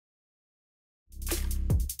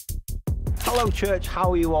Hello church,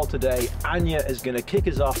 how are you all today? Anya is going to kick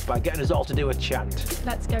us off by getting us all to do a chant.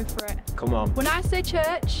 Let's go for it. Come on. When I say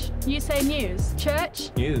church, you say news.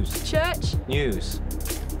 Church. News. Church. News.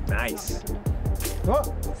 Nice.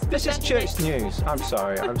 What? This is church news. I'm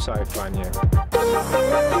sorry for Anya.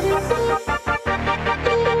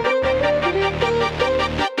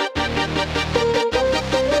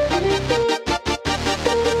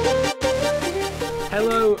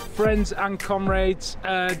 Hello friends and comrades,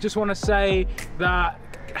 just want to say that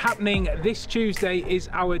happening this Tuesday is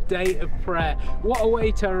our day of prayer. What a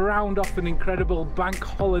way to round off an incredible bank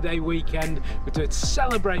holiday weekend, to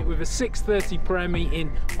celebrate with a 6:30 prayer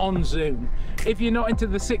meeting on Zoom. If you're not into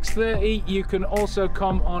the 6:30, you can also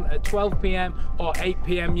come on at 12 PM or 8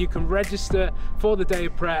 PM. You can register for the day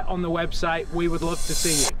of prayer on the website. We would love to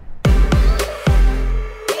see you.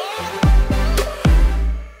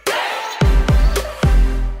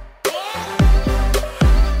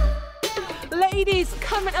 Ladies,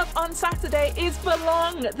 coming up on Saturday is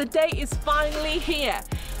Belong. The day is finally here.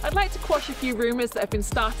 I'd like to quash a few rumours that have been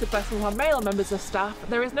started by some of our male members of staff.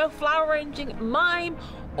 There is no flower arranging, mime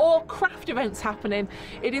or craft events happening.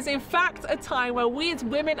 It is in fact a time where we as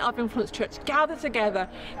women of Influence Church gather together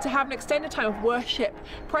to have an extended time of worship,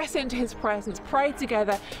 press into His presence, pray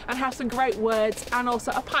together and have some great words, and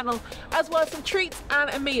also a panel as well as some treats and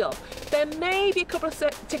a meal. There may be a couple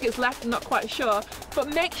of tickets left, I'm not quite sure,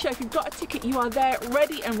 but make sure if you've got a ticket you are there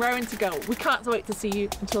ready and raring to go. We can't wait to see you.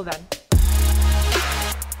 Until then.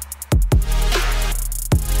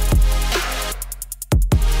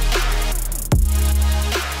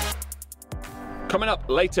 Coming up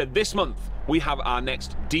later this month, we have our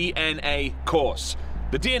next DNA course.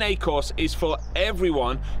 The DNA course is for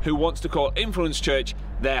everyone who wants to call Influence Church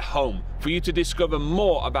their home, for you to discover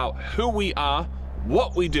more about who we are,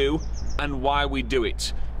 what we do, and why we do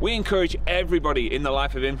it. We encourage everybody in the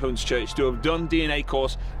life of Influence Church to have done DNA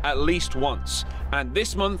course at least once. And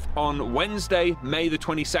this month, on Wednesday, May the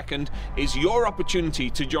 22nd, is your opportunity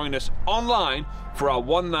to join us online for our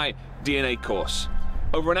one-night DNA course.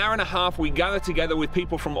 Over an hour and a half, we gather together with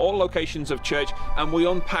people from all locations of church and we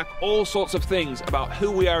unpack all sorts of things about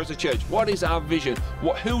who we are as a church, what is our vision,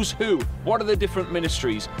 who's who, what are the different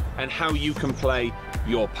ministries, and how you can play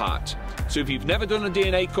your part. So if you've never done a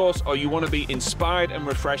DNA course or you want to be inspired and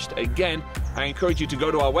refreshed again, I encourage you to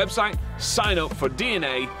go to our website, sign up for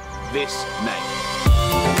DNA this May.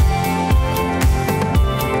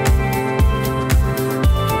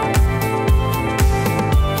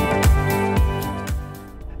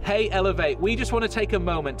 Hey Elevate, we just want to take a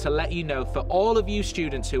moment to let you know, for all of you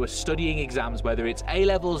students who are studying exams, whether it's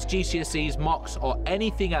A-levels, GCSEs, mocks or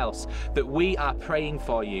anything else, that we are praying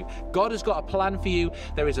for you. God has got a plan for you.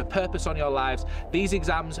 There is a purpose on your lives. These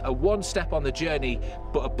exams are one step on the journey,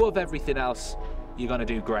 but above everything else, you're going to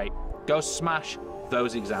do great. Go smash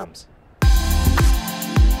those exams.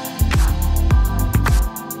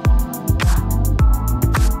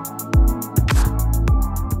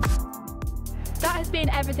 Been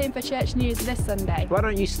everything for church news this Sunday. Why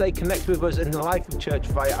don't you stay connected with us in the life of church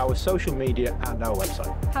via our social media and our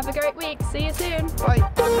website. Have a great week. See you soon. Bye.